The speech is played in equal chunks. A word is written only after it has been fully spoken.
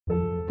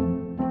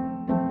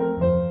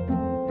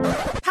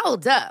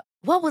Hold up.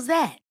 What was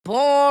that?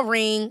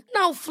 Boring.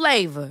 No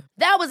flavor.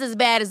 That was as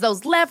bad as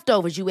those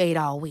leftovers you ate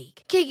all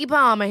week. Keke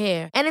Palmer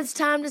here, and it's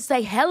time to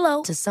say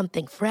hello to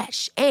something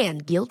fresh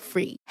and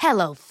guilt-free.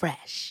 Hello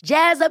Fresh.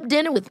 Jazz up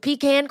dinner with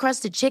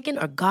pecan-crusted chicken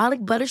or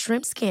garlic butter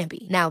shrimp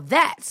scampi. Now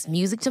that's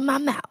music to my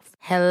mouth.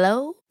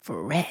 Hello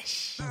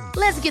Fresh.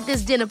 Let's get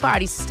this dinner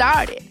party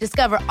started.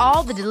 Discover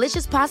all the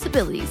delicious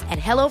possibilities at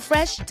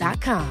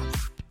hellofresh.com.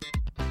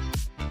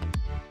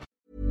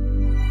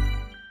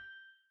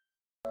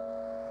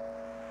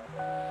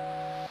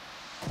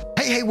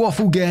 Hey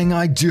Waffle Gang,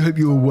 I do hope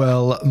you are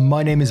well.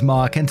 My name is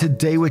Mark and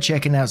today we're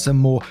checking out some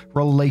more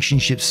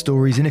relationship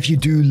stories, and if you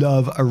do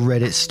love a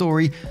Reddit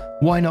story,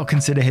 why not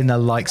consider hitting that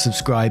like,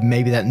 subscribe,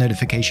 maybe that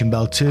notification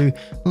bell too.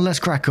 Let's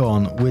crack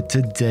on with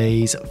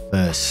today's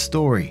first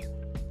story.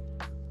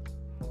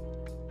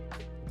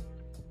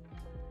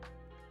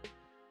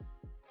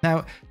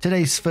 Now,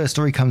 today's first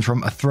story comes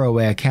from a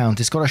throwaway account.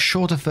 It's got a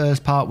shorter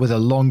first part with a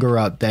longer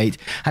update,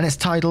 and it's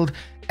titled,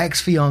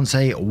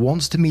 Ex-fiance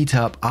wants to meet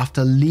up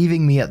after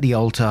leaving me at the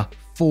altar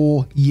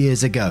 4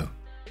 years ago.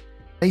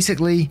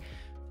 Basically,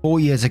 4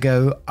 years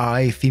ago,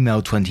 I,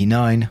 female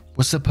 29,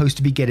 was supposed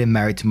to be getting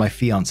married to my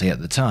fiance at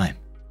the time,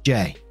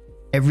 Jay.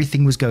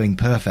 Everything was going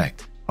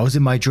perfect. I was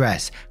in my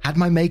dress, had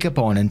my makeup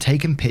on and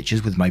taking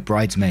pictures with my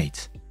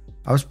bridesmaids.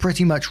 I was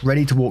pretty much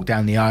ready to walk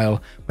down the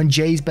aisle when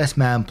Jay's best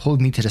man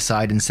pulled me to the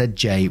side and said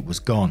Jay was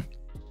gone.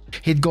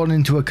 He'd gone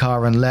into a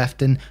car and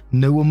left, and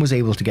no one was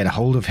able to get a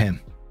hold of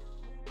him.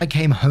 I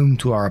came home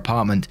to our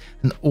apartment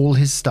and all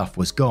his stuff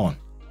was gone.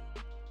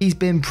 He's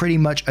been pretty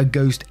much a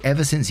ghost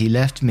ever since he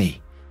left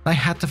me. I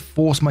had to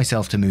force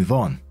myself to move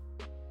on.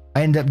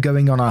 I ended up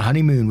going on our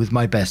honeymoon with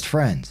my best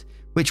friend,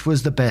 which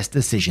was the best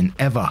decision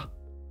ever,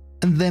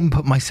 and then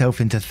put myself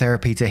into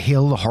therapy to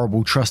heal the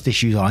horrible trust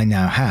issues I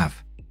now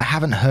have. I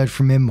haven't heard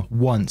from him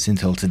once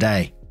until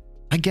today.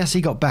 I guess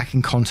he got back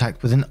in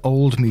contact with an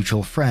old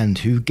mutual friend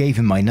who gave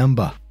him my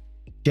number.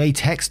 Jay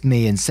texted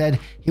me and said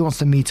he wants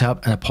to meet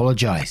up and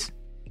apologize.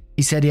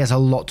 He said he has a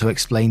lot to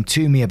explain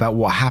to me about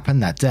what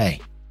happened that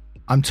day.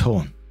 I'm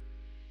torn.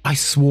 I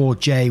swore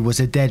Jay was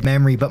a dead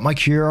memory, but my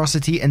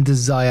curiosity and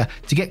desire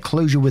to get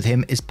closure with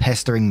him is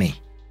pestering me.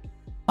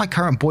 My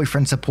current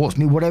boyfriend supports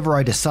me whatever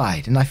I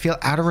decide, and I feel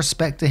out of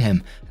respect to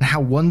him and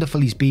how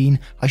wonderful he's been,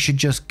 I should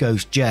just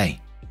ghost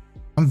Jay.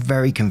 I'm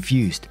very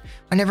confused.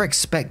 I never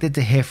expected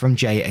to hear from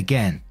Jay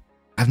again.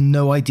 I have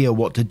no idea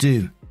what to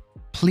do.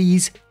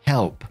 Please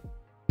help.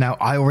 Now,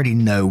 I already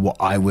know what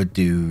I would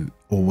do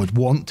or would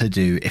want to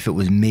do if it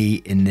was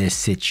me in this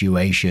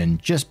situation,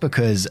 just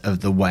because of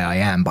the way I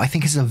am, but I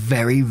think it's a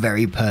very,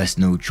 very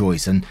personal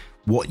choice and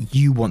what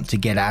you want to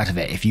get out of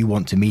it if you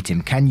want to meet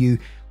him. Can you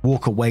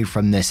walk away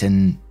from this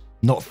and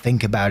not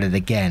think about it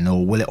again,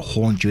 or will it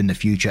haunt you in the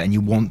future and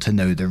you want to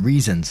know the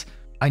reasons?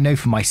 I know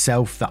for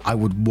myself that I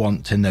would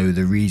want to know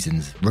the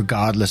reasons,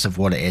 regardless of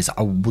what it is.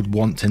 I would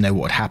want to know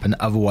what happened,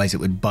 otherwise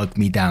it would bug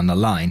me down the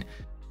line.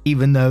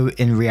 Even though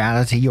in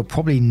reality you're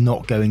probably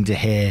not going to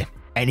hear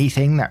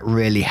anything that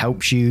really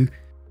helps you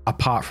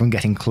apart from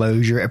getting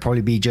closure. It'd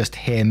probably be just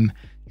him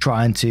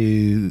trying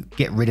to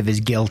get rid of his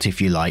guilt, if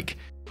you like.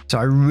 So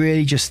I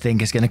really just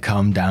think it's going to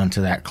come down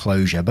to that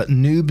closure. But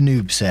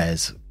Noob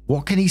says,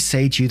 what can he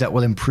say to you that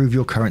will improve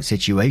your current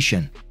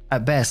situation?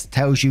 At best,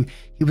 tells you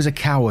he was a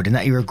coward and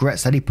that he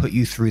regrets that he put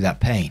you through that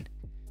pain.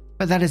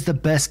 But that is the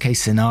best case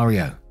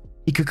scenario.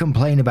 He could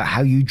complain about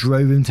how you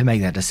drove him to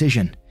make that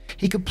decision.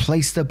 He could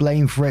place the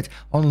blame for it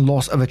on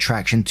loss of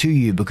attraction to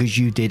you because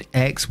you did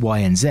X, Y,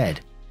 and Z.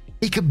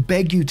 He could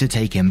beg you to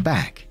take him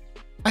back.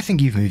 I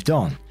think you've moved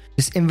on.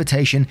 This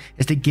invitation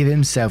is to give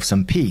himself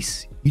some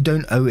peace. You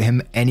don't owe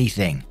him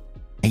anything.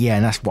 Yeah,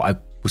 and that's what I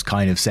was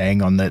kind of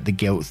saying on the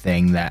guilt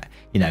thing, that,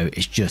 you know,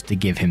 it's just to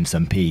give him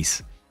some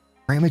peace.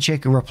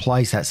 Ramachik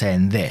replies that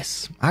saying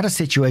this: I had a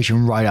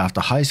situation right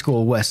after high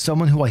school where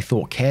someone who I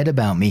thought cared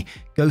about me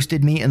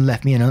ghosted me and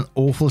left me in an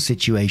awful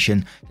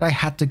situation that I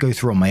had to go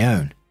through on my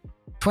own.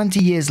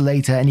 20 years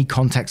later, and he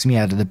contacts me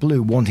out of the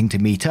blue wanting to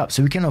meet up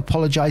so he can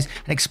apologize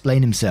and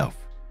explain himself.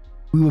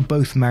 We were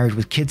both married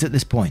with kids at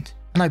this point,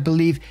 and I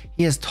believe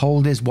he has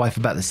told his wife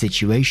about the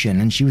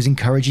situation and she was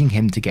encouraging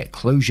him to get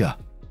closure.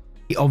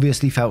 He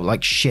obviously felt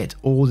like shit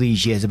all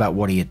these years about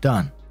what he had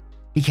done.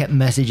 He kept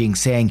messaging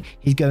saying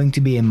he's going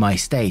to be in my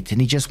state and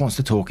he just wants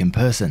to talk in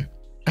person.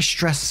 I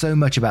stressed so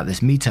much about this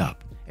meetup.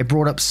 It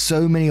brought up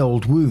so many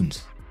old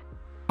wounds.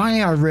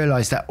 Finally, I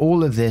realized that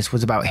all of this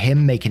was about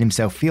him making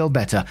himself feel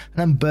better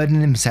and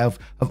unburdening himself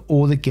of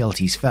all the guilt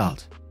he's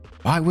felt.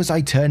 Why was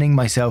I turning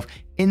myself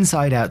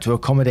inside out to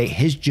accommodate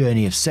his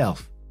journey of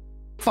self?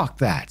 Fuck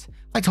that.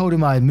 I told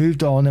him I had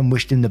moved on and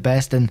wished him the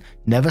best and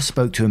never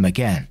spoke to him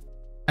again.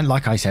 And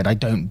like I said, I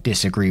don't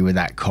disagree with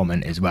that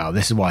comment as well.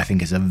 This is why I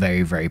think it's a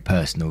very, very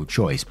personal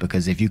choice,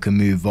 because if you can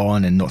move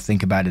on and not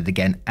think about it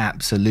again,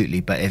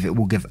 absolutely. But if it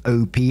will give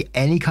OP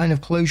any kind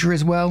of closure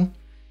as well,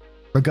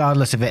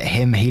 regardless of it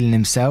him healing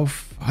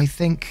himself, I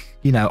think,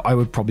 I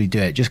would probably do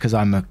it just because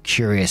I'm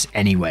curious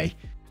anyway.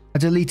 A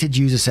deleted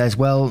user says,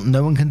 well,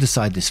 no one can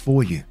decide this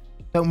for you.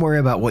 Don't worry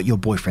about what your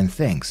boyfriend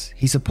thinks.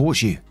 He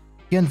supports you.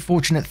 The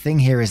unfortunate thing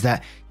here is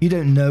that you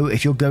don't know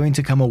if you're going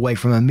to come away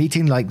from a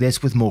meeting like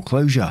this with more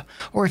closure,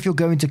 or if you're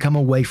going to come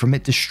away from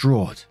it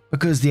distraught,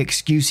 because the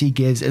excuse he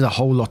gives is a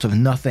whole lot of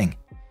nothing.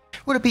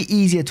 Would it be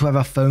easier to have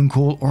a phone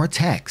call or a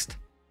text?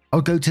 I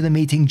would go to the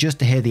meeting just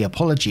to hear the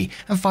apology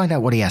and find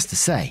out what he has to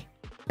say.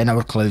 Then I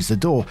would close the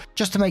door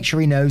just to make sure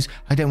he knows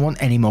I don't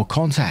want any more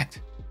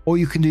contact. Or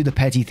you can do the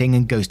petty thing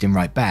and ghost him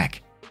right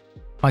back.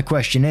 My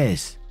question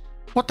is,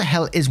 what the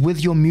hell is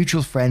with your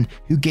mutual friend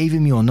who gave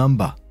him your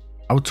number?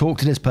 I would talk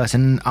to this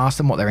person and ask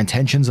them what their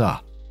intentions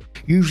are.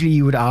 Usually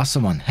you would ask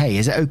someone, hey,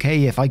 is it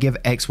okay if I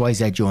give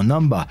XYZ your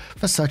number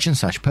for such and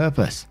such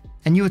purpose?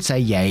 And you would say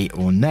yay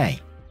or nay.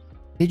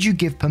 Did you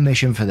give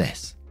permission for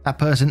this? That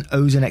person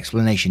owes an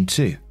explanation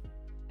too.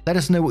 Let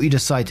us know what you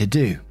decide to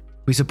do.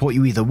 We support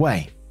you either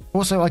way.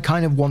 Also, I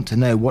kind of want to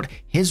know what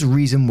his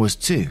reason was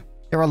too.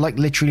 There are like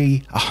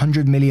literally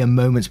 100 million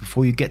moments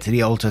before you get to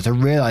the altar to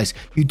realize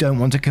you don't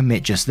want to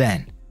commit just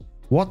then.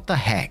 What the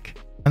heck?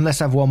 And let's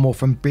have one more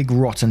from Big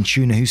Rotten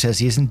Tuna, who says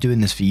he isn't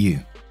doing this for you.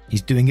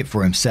 He's doing it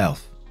for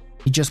himself.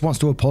 He just wants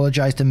to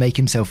apologize to make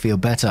himself feel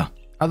better.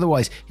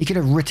 Otherwise, he could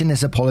have written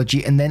this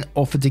apology and then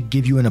offered to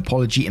give you an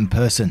apology in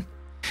person.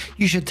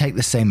 You should take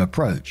the same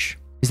approach.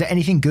 Is there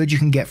anything good you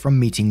can get from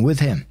meeting with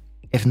him?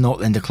 If not,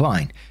 then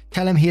decline.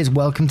 Tell him he is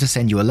welcome to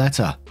send you a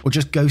letter, or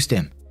just ghost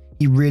him.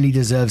 He really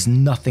deserves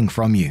nothing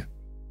from you.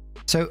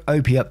 So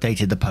OP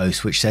updated the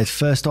post, which said,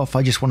 first off,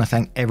 I just want to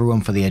thank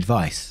everyone for the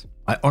advice.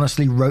 I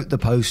honestly wrote the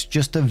post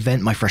just to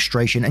vent my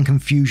frustration and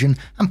confusion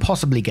and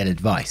possibly get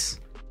advice.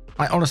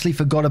 I honestly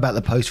forgot about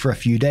the post for a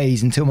few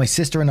days until my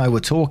sister and I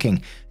were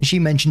talking, and she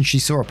mentioned she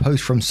saw a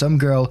post from some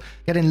girl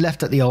getting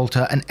left at the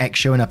altar and X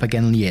showing up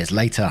again years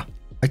later.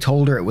 I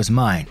told her it was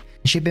mine,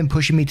 and she'd been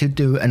pushing me to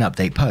do an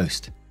update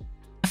post.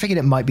 I figured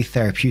it might be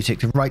therapeutic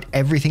to write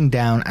everything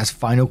down as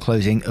final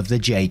closing of the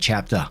J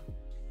chapter.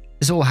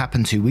 This all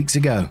happened 2 weeks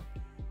ago.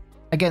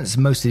 Against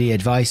most of the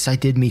advice, I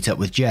did meet up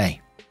with Jay.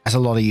 As a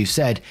lot of you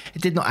said,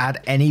 it did not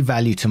add any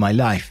value to my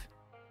life.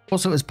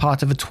 Also, it was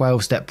part of a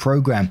 12-step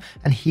program,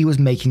 and he was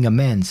making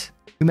amends.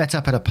 We met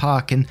up at a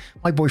park, and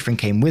my boyfriend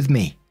came with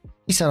me.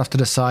 He sat off to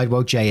the side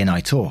while Jay and I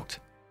talked.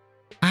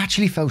 I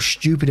actually felt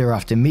stupider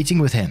after meeting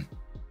with him.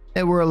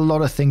 There were a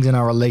lot of things in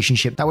our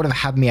relationship that would have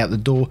had me out the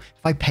door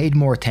if I paid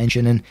more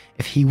attention and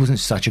if he wasn't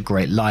such a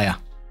great liar.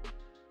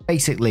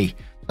 Basically,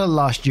 for the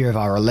last year of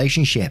our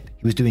relationship,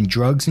 he was doing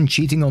drugs and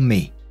cheating on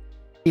me.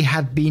 He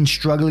had been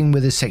struggling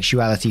with his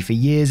sexuality for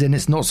years, and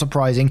it's not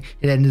surprising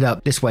it ended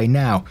up this way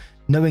now,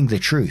 knowing the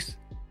truth.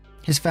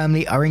 His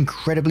family are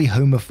incredibly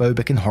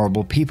homophobic and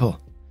horrible people.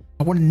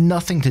 I wanted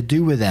nothing to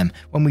do with them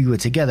when we were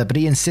together, but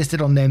he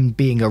insisted on them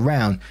being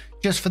around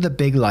just for the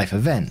big life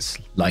events,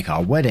 like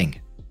our wedding.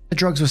 The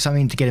drugs were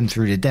something to get him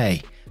through the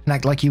day, and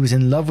act like he was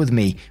in love with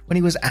me when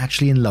he was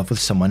actually in love with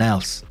someone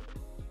else.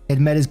 He had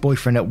met his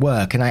boyfriend at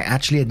work, and I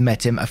actually had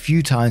met him a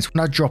few times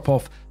when I'd drop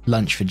off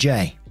lunch for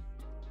Jay.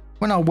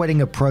 When our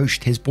wedding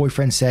approached, his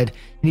boyfriend said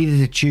he needed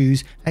to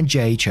choose, and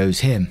Jay chose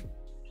him.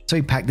 So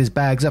he packed his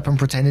bags up and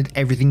pretended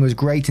everything was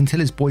great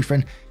until his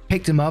boyfriend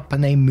picked him up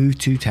and they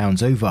moved 2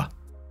 towns over.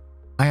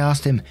 I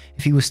asked him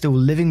if he was still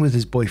living with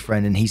his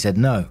boyfriend, and he said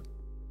no.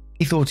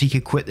 He thought he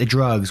could quit the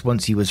drugs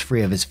once he was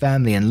free of his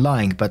family and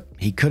lying, but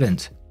he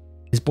couldn't.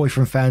 His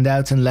boyfriend found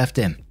out and left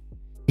him.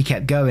 He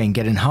kept going,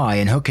 getting high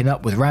and hooking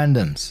up with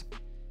randoms.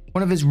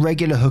 One of his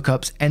regular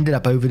hookups ended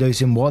up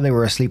overdosing while they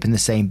were asleep in the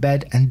same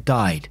bed and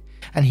died,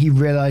 and he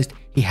realized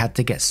he had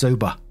to get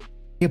sober.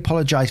 He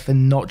apologized for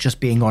not just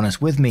being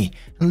honest with me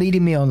and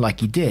leading me on like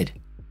he did.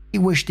 He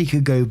wished he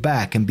could go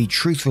back and be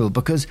truthful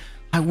because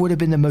I would have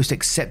been the most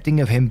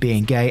accepting of him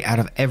being gay out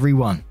of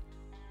everyone.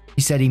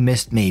 He said he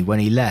missed me when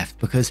he left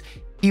because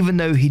even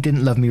though he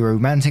didn't love me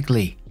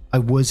romantically, I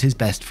was his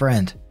best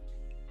friend.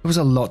 It was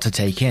a lot to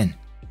take in.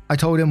 I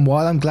told him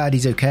while I'm glad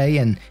he's okay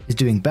and is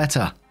doing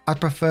better,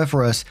 I'd prefer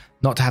for us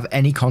not to have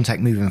any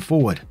contact moving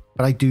forward,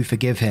 but I do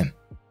forgive him.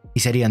 He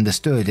said he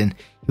understood and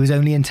he was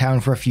only in town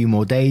for a few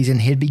more days and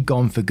he'd be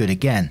gone for good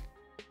again.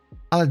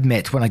 I'll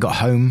admit when I got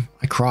home,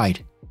 I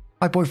cried.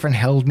 My boyfriend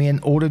held me and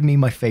ordered me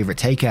my favorite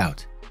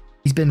takeout.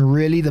 He's been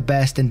really the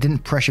best and didn't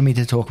pressure me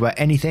to talk about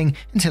anything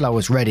until I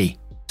was ready.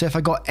 So if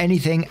I got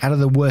anything out of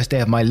the worst day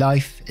of my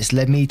life, it's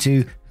led me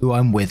to who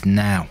I'm with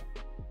now.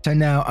 So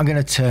now I'm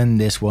going to turn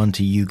this one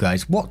to you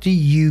guys. What do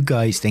you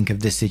guys think of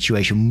this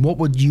situation? What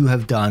would you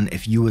have done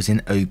if you was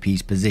in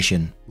OP's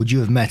position? Would you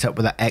have met up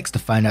with that ex to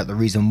find out the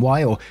reason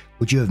why, or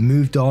would you have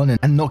moved on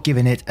and not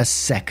given it a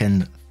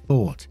second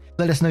thought?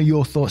 Let us know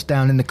your thoughts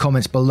down in the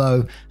comments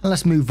below, and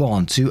let's move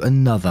on to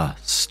another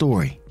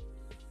story.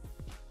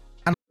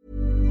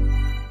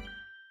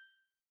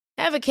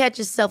 Ever catch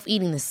yourself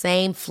eating the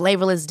same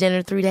flavorless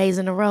dinner 3 days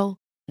in a row?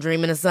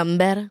 Dreaming of something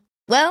better?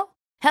 Well,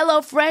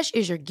 HelloFresh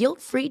is your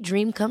guilt-free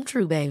dream come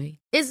true, baby.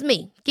 It's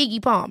me, Keke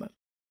Palmer.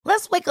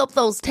 Let's wake up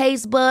those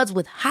taste buds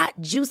with hot,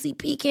 juicy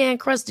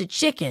pecan-crusted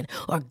chicken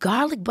or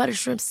garlic butter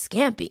shrimp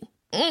scampi.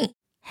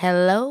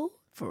 Hello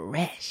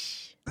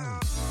Fresh.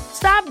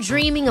 Stop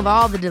dreaming of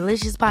all the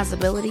delicious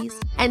possibilities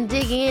and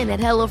dig in at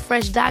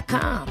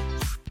HelloFresh.com.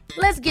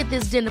 Let's get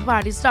this dinner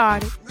party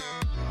started.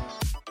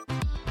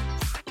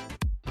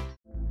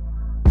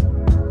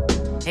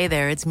 Hey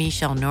there, it's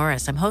Michelle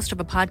Norris. I'm host of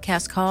a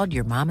podcast called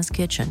Your Mama's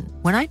Kitchen.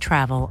 When I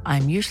travel,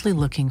 I'm usually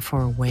looking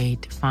for a way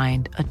to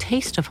find a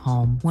taste of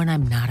home when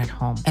I'm not at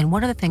home. And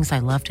one of the things I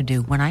love to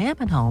do when I am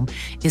at home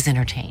is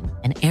entertain.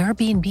 And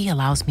Airbnb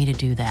allows me to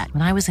do that.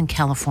 When I was in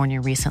California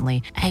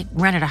recently, I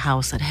rented a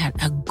house that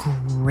had a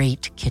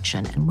great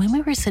kitchen. And when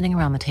we were sitting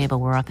around the table,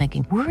 we were all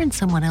thinking, we're in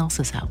someone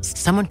else's house.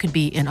 Someone could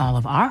be in all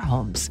of our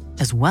homes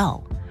as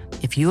well.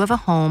 If you have a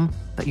home,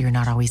 but you're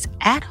not always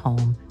at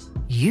home,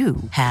 you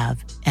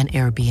have an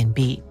Airbnb.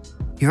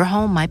 Your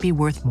home might be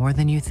worth more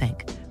than you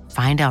think.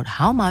 Find out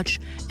how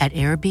much at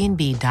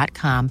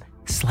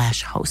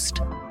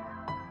airbnb.com/host.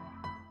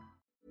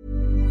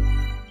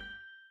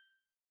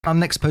 Our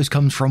next post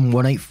comes from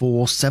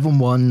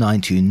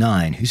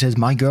 184-71929, who says,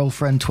 my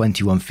girlfriend,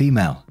 21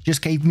 female,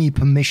 just gave me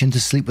permission to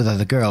sleep with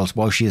other girls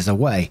while she is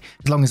away,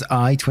 as long as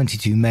I,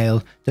 22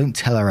 male, don't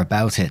tell her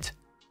about it.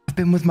 I've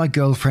been with my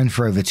girlfriend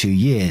for over 2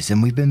 years,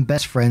 and we've been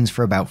best friends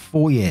for about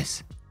 4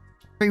 years.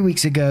 3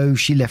 weeks ago,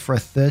 she left for a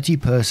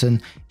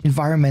 30-person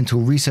environmental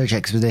research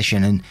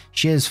expedition, and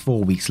she has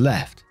 4 weeks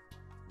left.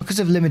 Because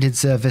of limited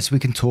service, we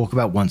can talk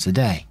about once a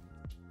day.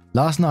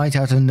 Last night,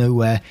 out of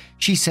nowhere,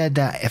 she said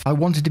that if I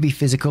wanted to be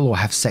physical or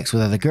have sex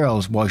with other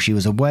girls while she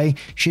was away,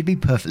 she'd be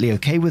perfectly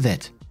okay with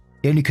it.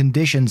 The only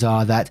conditions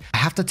are that I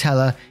have to tell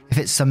her if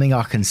it's something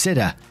I'll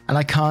consider, and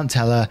I can't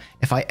tell her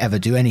if I ever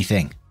do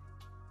anything.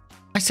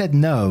 I said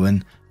no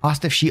and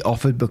asked if she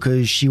offered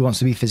because she wants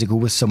to be physical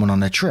with someone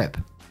on a trip.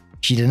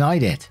 She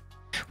denied it.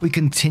 We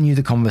continue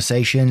the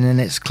conversation, and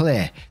it's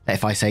clear that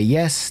if I say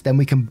yes, then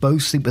we can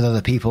both sleep with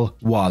other people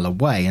while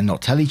away and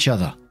not tell each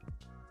other.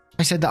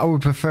 I said that I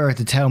would prefer her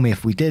to tell me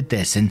if we did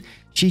this, and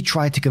she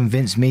tried to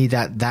convince me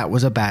that that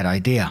was a bad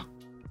idea.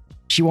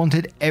 She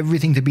wanted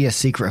everything to be a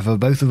secret for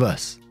both of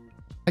us.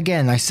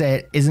 Again, I say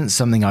it isn't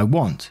something I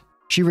want.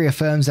 She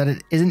reaffirms that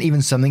it isn't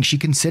even something she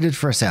considered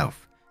for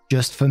herself,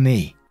 just for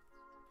me.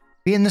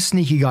 Being the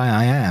sneaky guy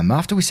I am,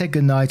 after we said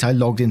goodnight, I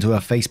logged into her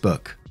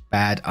Facebook.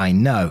 Bad, I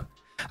know.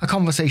 A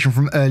conversation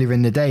from earlier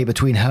in the day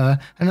between her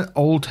and an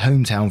old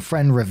hometown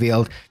friend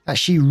revealed that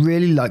she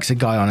really likes a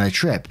guy on her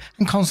trip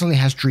and constantly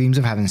has dreams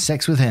of having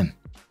sex with him.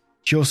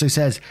 She also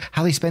says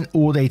how they spent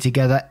all day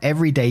together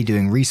every day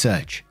doing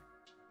research.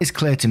 It's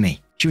clear to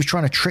me she was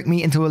trying to trick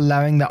me into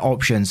allowing that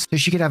option so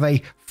she could have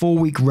a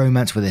 4-week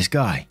romance with this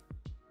guy.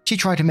 She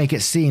tried to make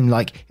it seem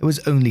like it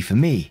was only for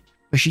me,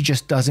 but she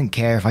just doesn't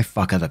care if I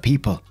fuck other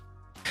people.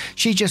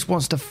 She just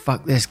wants to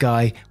fuck this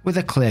guy with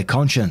a clear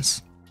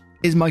conscience.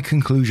 Is my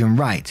conclusion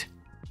right?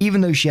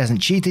 Even though she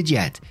hasn't cheated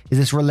yet, is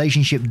this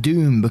relationship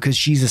doomed because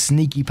she's a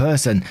sneaky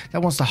person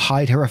that wants to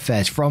hide her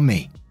affairs from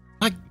me?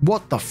 Like,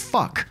 what the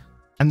fuck?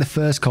 And the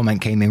first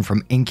comment came in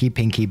from Inky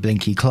Pinky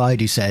Blinky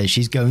Clyde, who says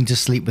she's going to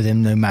sleep with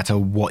him no matter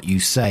what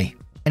you say.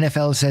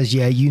 NFL says,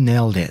 yeah, you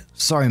nailed it.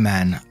 Sorry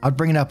man, I'd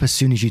bring it up as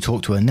soon as you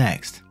talk to her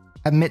next.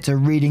 Admit to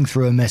reading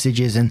through her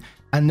messages and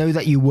know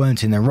that you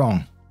weren't in the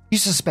wrong. You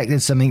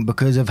suspected something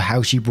because of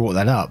how she brought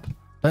that up.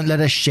 Don't let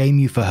her shame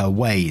you for her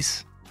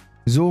ways.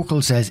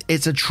 Zorkel says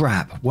it's a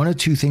trap. One or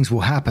two things will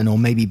happen, or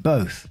maybe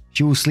both.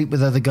 She will sleep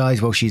with other guys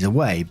while she's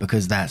away,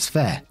 because that's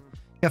fair.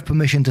 You have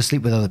permission to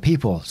sleep with other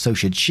people, so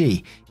should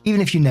she,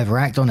 even if you never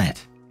act on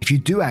it. If you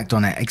do act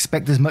on it,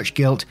 expect as much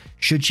guilt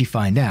should she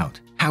find out.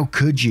 How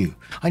could you?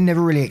 I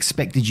never really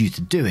expected you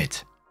to do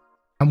it.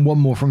 And one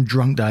more from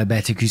Drunk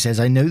Diabetic, who says,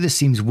 I know this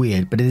seems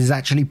weird, but it is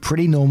actually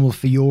pretty normal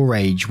for your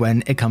age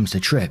when it comes to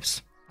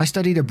trips. I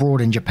studied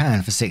abroad in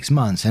Japan for 6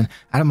 months, and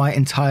out of my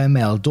entire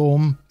male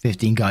dorm,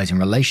 15 guys in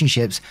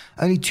relationships,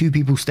 only 2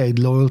 people stayed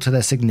loyal to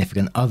their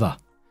significant other.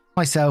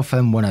 Myself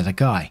and one other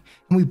guy,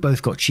 and we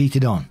both got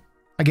cheated on.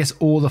 I guess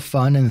all the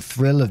fun and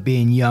thrill of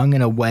being young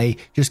and away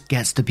just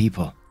gets to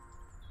people.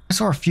 I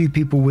saw a few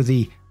people with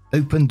the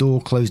open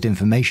door closed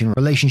information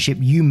relationship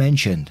you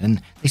mentioned,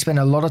 and they spent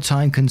a lot of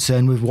time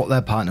concerned with what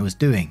their partner was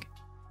doing.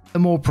 The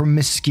more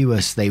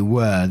promiscuous they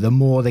were, the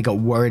more they got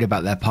worried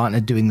about their partner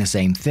doing the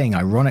same thing,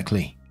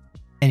 ironically.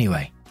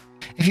 Anyway,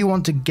 if you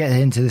want to get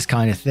into this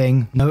kind of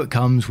thing, know it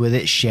comes with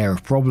its share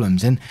of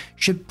problems and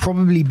should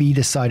probably be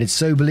decided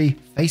soberly,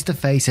 face to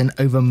face and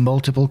over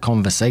multiple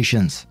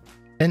conversations.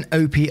 Then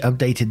OP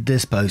updated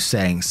this post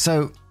saying,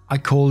 so I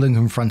called and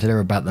confronted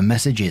her about the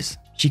messages.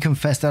 She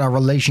confessed that our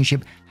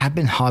relationship had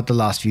been hard the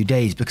last few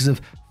days because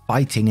of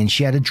fighting, and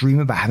she had a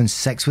dream about having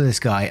sex with this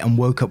guy and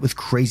woke up with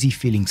crazy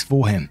feelings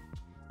for him.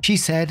 She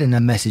said, and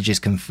her messages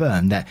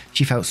confirmed, that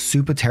she felt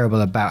super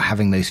terrible about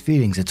having those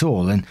feelings at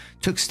all and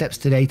took steps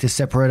today to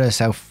separate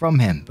herself from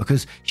him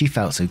because she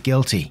felt so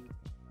guilty.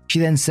 She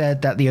then said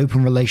that the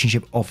open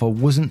relationship offer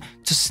wasn't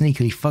to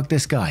sneakily fuck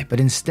this guy, but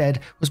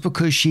instead was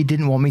because she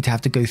didn't want me to have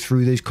to go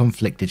through those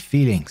conflicted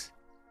feelings.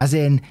 As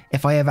in,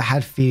 if I ever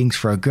had feelings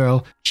for a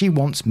girl, she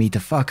wants me to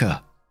fuck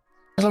her.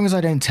 As long as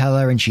I don't tell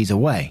her and she's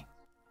away.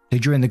 So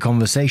during the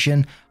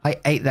conversation, I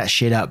ate that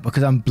shit up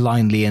because I'm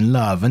blindly in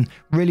love and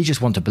really just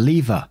want to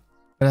believe her.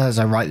 But as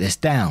I write this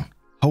down,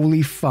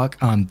 holy fuck,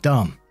 I'm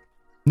dumb.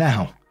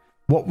 Now,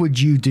 what would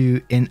you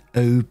do in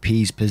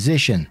OP's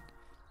position?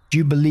 Do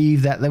you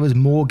believe that there was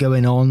more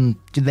going on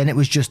than it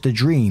was just a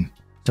dream?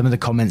 Some of the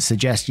comments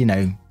suggest,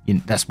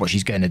 that's what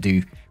she's going to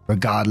do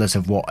regardless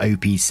of what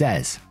OP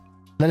says.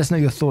 Let us know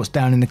your thoughts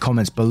down in the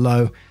comments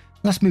below.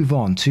 Let's move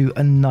on to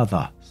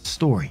another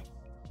story.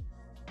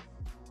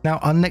 Now,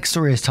 our next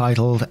story is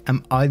titled,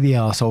 Am I the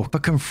Arsehole for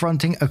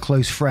Confronting a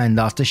Close Friend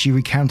After She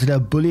Recounted a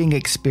Bullying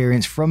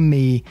Experience from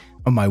Me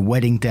on My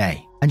Wedding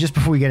Day? And just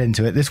before we get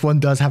into it, this one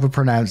does have a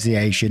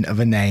pronunciation of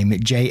a name,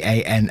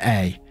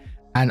 Jana.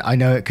 And I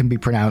know it can be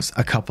pronounced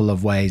a couple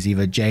of ways,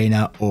 either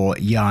Jana or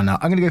Yana.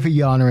 I'm going to go for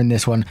Yana in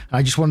this one.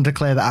 I just wanted to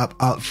clear that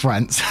up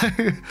front. So,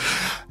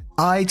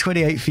 I,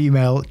 28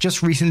 female,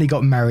 just recently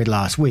got married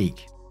last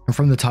week. And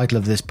from the title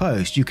of this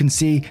post, you can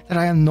see that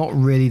I am not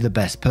really the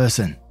best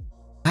person.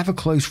 I have a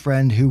close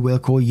friend who we'll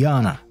call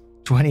Yana,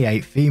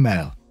 28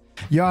 female.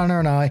 Yana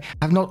and I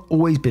have not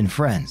always been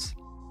friends.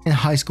 In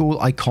high school,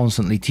 I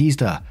constantly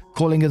teased her,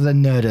 calling her the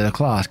nerd of the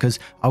class because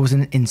I was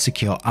an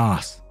insecure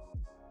ass.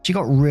 She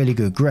got really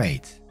good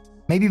grades.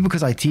 Maybe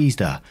because I teased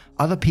her,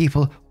 other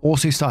people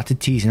also started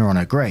teasing her on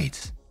her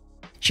grades.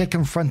 She had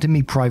confronted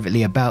me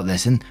privately about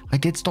this, and I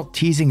did stop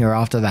teasing her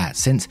after that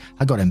since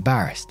I got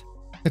embarrassed.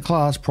 The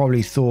class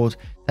probably thought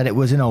that it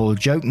was an old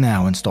joke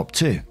now and stopped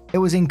too. It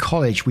was in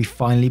college we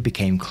finally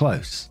became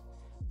close.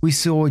 We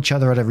saw each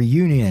other at a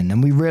reunion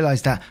and we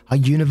realized that our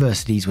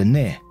universities were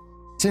near.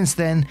 Since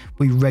then,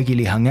 we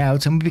regularly hung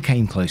out and we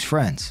became close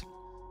friends.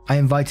 I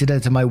invited her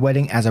to my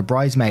wedding as a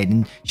bridesmaid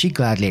and she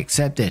gladly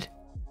accepted.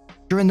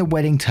 During the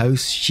wedding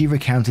toast, she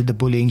recounted the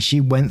bullying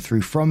she went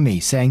through from me,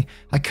 saying,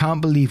 I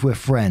can't believe we're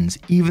friends,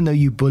 even though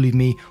you bullied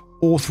me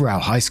all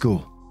throughout high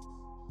school.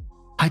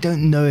 I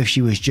don't know if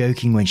she was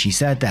joking when she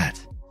said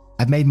that.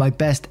 I've made my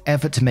best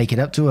effort to make it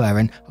up to her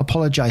and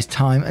apologized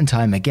time and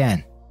time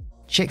again.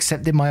 She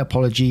accepted my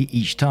apology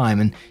each time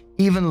and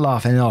even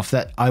laughing off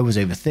that I was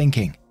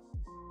overthinking.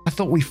 I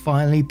thought we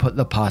finally put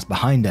the past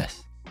behind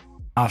us.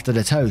 After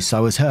the toast, I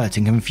was hurt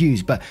and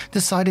confused, but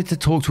decided to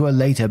talk to her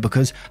later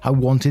because I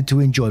wanted to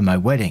enjoy my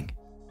wedding.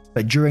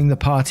 But during the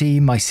party,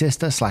 my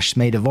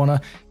sister/maid of honor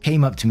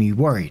came up to me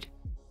worried,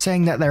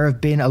 saying that there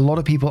have been a lot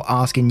of people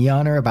asking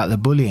Yana about the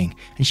bullying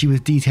and she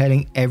was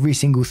detailing every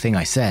single thing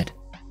I said.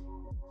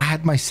 I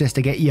had my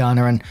sister get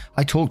Yana and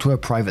I talked to her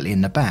privately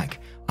in the back,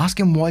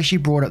 asking why she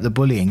brought up the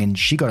bullying, and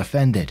she got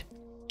offended.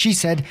 She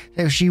said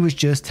that she was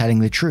just telling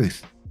the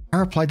truth. I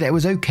replied that it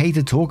was okay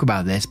to talk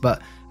about this,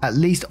 but at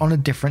least on a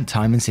different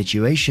time and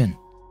situation.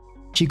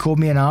 She called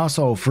me an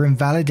arsehole for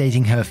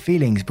invalidating her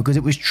feelings because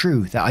it was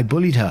true that I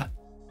bullied her.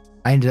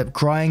 I ended up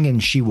crying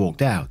and she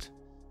walked out.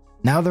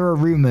 Now there are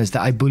rumors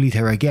that I bullied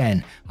her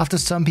again after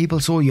some people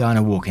saw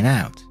Yana walking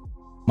out.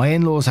 My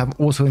in-laws have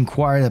also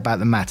inquired about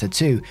the matter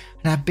too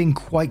and have been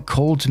quite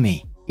cold to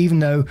me, even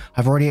though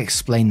I've already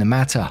explained the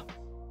matter.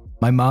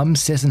 My mum,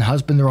 sis and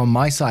husband are on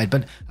my side,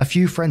 but a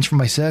few friends from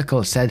my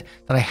circle said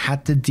that I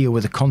had to deal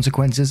with the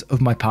consequences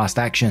of my past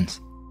actions.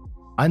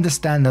 I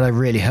understand that I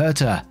really hurt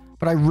her,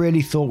 but I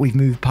really thought we've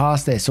moved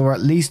past this, or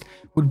at least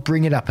would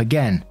bring it up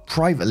again,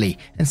 privately,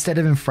 instead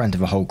of in front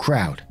of a whole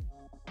crowd.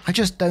 I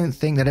just don't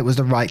think that it was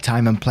the right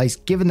time and place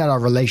given that our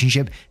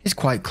relationship is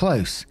quite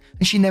close,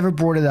 and she never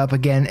brought it up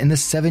again in the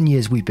 7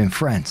 years we've been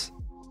friends.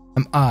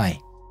 Am I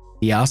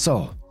the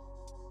arsehole?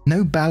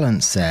 No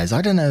Balance says,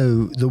 I don't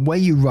know, the way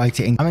you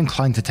write it, I'm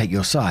inclined to take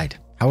your side.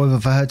 However,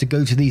 for her to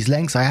go to these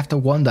lengths, I have to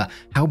wonder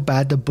how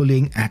bad the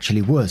bullying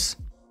actually was.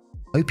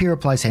 OP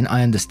replies saying,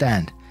 I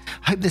understand.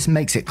 I hope this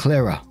makes it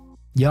clearer.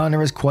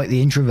 Yana is quite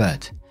the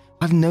introvert.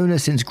 I've known her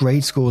since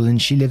grade school and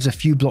she lives a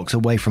few blocks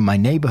away from my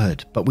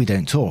neighborhood, but we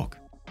don't talk.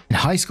 In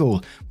high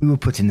school, we were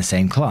put in the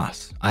same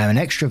class. I am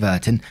an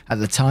extrovert and at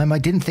the time I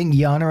didn't think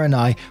Yana and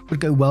I would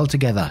go well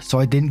together, so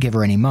I didn't give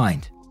her any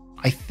mind.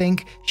 I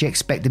think she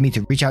expected me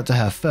to reach out to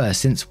her first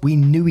since we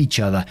knew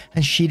each other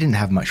and she didn't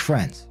have much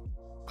friends.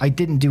 I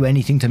didn't do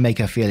anything to make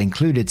her feel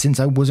included since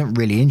I wasn't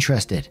really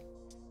interested.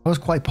 I was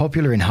quite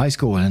popular in high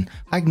school and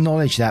I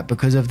acknowledge that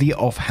because of the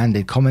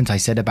offhanded comment I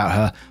said about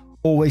her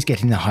always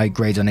getting the high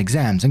grades on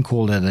exams and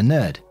called her the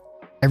nerd.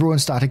 Everyone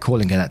started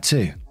calling her that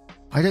too.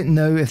 I don't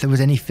know if there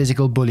was any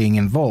physical bullying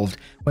involved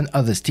when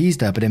others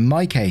teased her, but in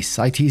my case,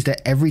 I teased her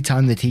every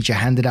time the teacher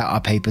handed out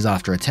our papers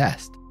after a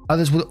test.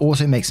 Others would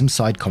also make some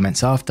side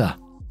comments after.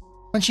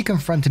 When she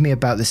confronted me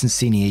about this in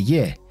senior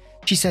year,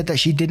 she said that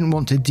she didn't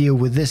want to deal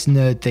with this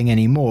nerd thing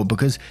anymore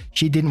because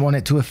she didn't want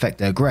it to affect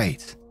her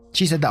grades.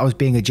 She said that I was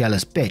being a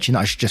jealous bitch and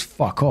I should just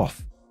fuck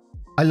off.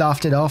 I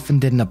laughed it off and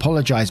didn't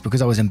apologize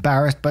because I was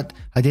embarrassed, but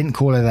I didn't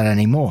call her that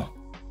anymore.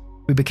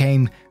 We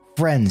became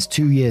friends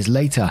 2 years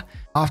later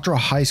after a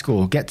high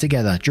school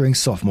get-together during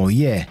sophomore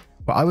year,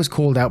 where I was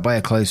called out by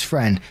a close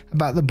friend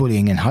about the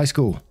bullying in high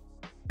school.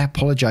 I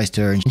apologized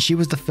to her and she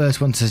was the first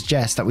one to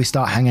suggest that we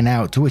start hanging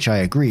out, to which I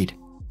agreed.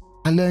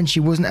 I learned she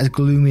wasn't as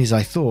gloomy as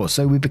I thought,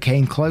 so we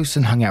became close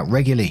and hung out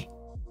regularly.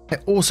 I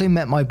also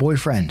met my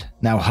boyfriend,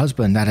 now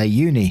husband, at her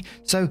uni,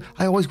 so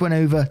I always went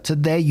over to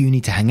their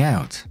uni to hang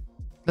out.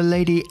 The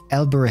lady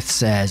Elbereth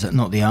says,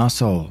 not the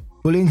arsehole.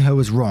 Bullying her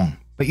was wrong,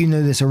 but you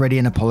know this already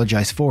and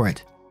apologized for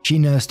it. She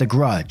nursed a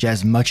grudge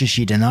as much as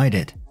she denied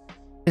it.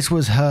 This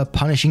was her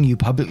punishing you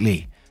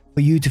publicly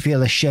for you to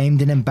feel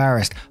ashamed and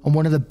embarrassed on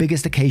one of the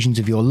biggest occasions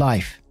of your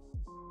life.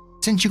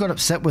 Since you got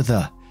upset with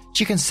her,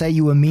 she can say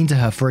you were mean to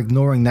her for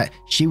ignoring that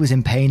she was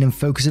in pain and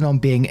focusing on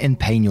being in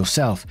pain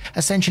yourself,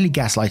 essentially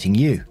gaslighting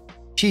you.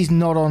 She's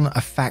not on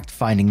a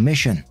fact-finding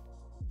mission.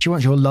 She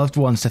wants your loved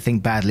ones to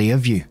think badly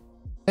of you.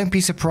 Don't be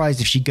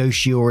surprised if she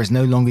ghosts you or is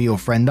no longer your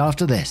friend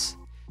after this.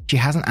 She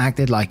hasn't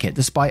acted like it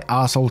despite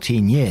arsehole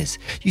teen years.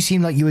 You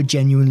seem like you were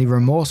genuinely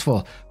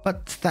remorseful,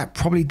 but that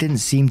probably didn't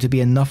seem to be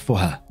enough for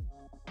her.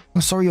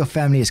 I'm sorry your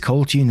family is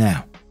cold to you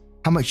now.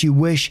 How much you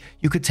wish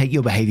you could take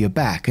your behavior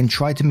back and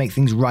try to make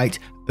things right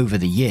over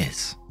the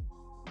years.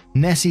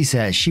 Nessie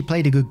says she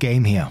played a good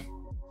game here.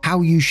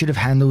 How you should have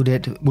handled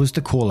it was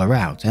to call her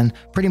out and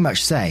pretty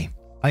much say,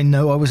 I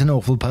know I was an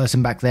awful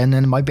person back then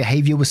and my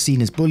behavior was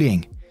seen as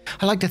bullying.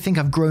 I like to think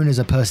I've grown as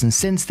a person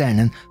since then,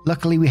 and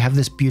luckily we have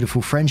this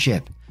beautiful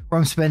friendship where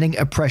I'm spending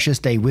a precious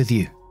day with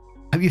you.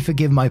 Hope you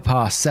forgive my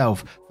past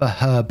self for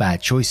her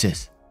bad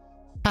choices.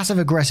 Passive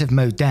aggressive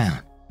mode down,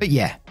 but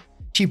yeah,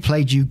 she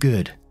played you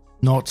good,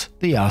 not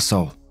the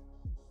arsehole.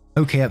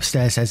 OK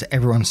Upstairs says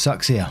everyone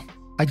sucks here.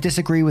 I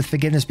disagree with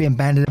forgiveness being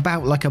bandied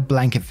about like a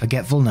blanket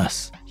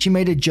forgetfulness. She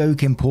made a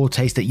joke in poor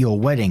taste at your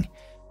wedding,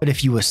 but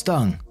if you were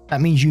stung, that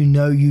means you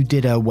know you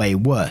did her way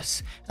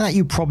worse, and that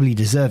you probably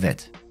deserve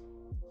it.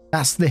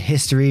 That's the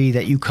history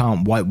that you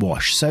can't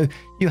whitewash, so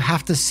you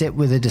have to sit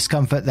with the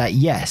discomfort that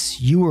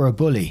yes, you were a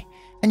bully,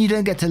 and you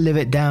don't get to live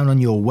it down on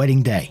your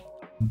wedding day.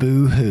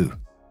 Boo-hoo.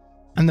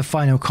 And the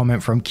final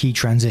comment from Key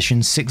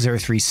Transition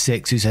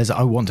 6036, who says,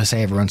 I want to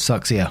say everyone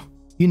sucks here.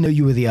 You know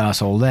you were the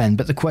arsehole then,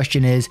 but the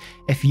question is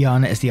if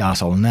Yana is the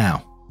arsehole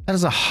now. That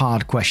is a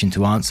hard question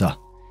to answer.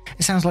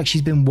 It sounds like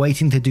she's been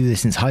waiting to do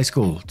this since high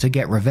school, to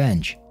get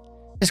revenge.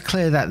 It's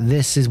clear that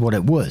this is what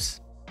it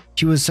was.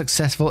 She was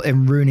successful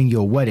in ruining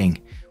your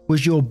wedding.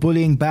 Was your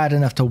bullying bad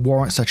enough to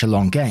warrant such a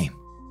long game?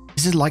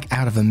 This is like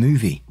out of a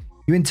movie.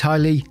 You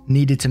entirely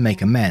needed to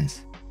make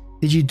amends.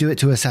 Did you do it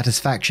to her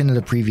satisfaction at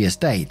a previous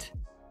date?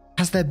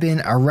 Has there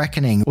been a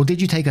reckoning, or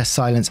did you take her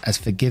silence as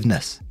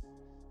forgiveness?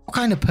 What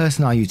kind of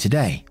person are you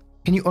today?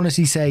 Can you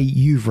honestly say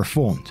you've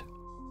reformed?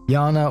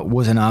 Yana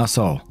was an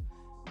arsehole.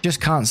 Just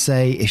can't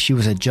say if she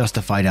was a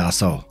justified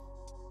arsehole.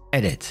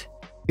 Edit.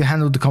 You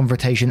handled the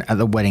confrontation at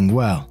the wedding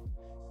well.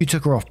 You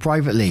took her off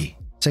privately,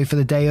 so for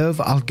the day of,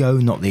 I'll go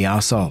not the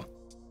arsehole.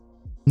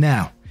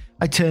 Now,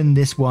 I turn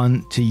this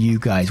one to you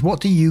guys. What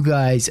do you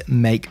guys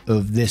make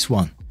of this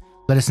one?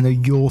 Let us know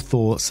your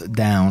thoughts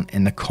down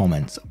in the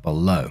comments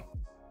below.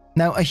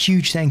 Now, a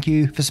huge thank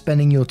you for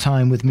spending your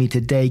time with me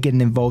today,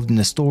 getting involved in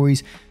the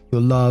stories.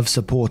 Your love,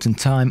 support, and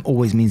time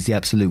always means the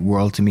absolute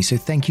world to me, so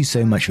thank you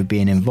so much for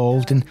being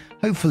involved, and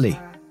hopefully,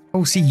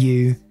 I'll see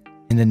you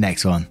in the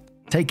next one.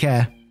 Take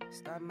care,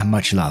 and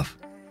much love.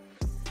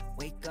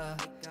 Wake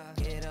up,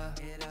 get up,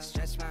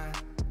 stretch my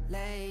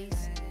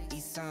legs,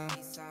 eat some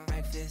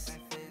breakfast,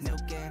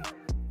 milk and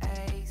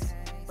eggs,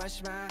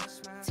 brush my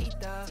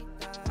teeth up,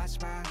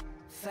 wash my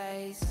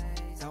face,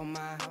 throw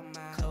my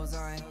clothes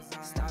on,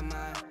 start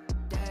my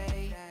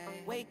day.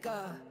 Wake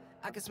up,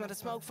 I can smell the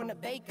smoke from the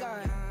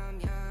bacon.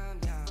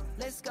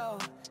 Let's go,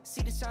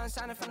 see the sun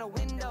shining from the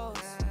windows.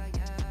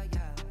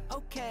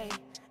 Okay,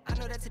 I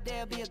know that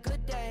today'll be a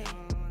good day.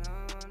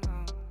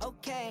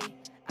 Okay,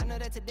 I know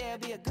that today'll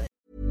be a good.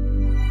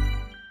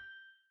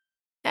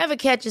 Ever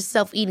catch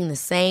yourself eating the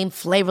same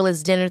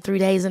flavorless dinner 3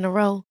 days in a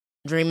row?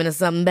 Dreaming of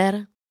something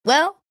better?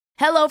 Well,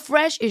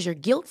 HelloFresh is your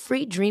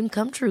guilt-free dream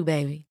come true,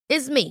 baby.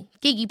 It's me,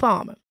 Keke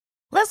Palmer.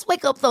 Let's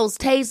wake up those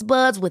taste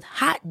buds with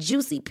hot,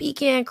 juicy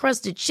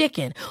pecan-crusted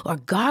chicken or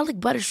garlic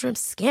butter shrimp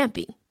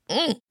scampi.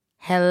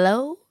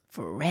 Hello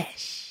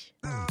Fresh.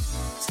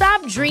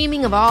 Stop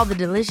dreaming of all the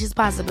delicious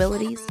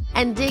possibilities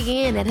and dig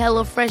in at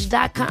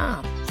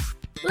HelloFresh.com.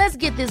 Let's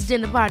get this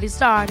dinner party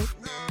started.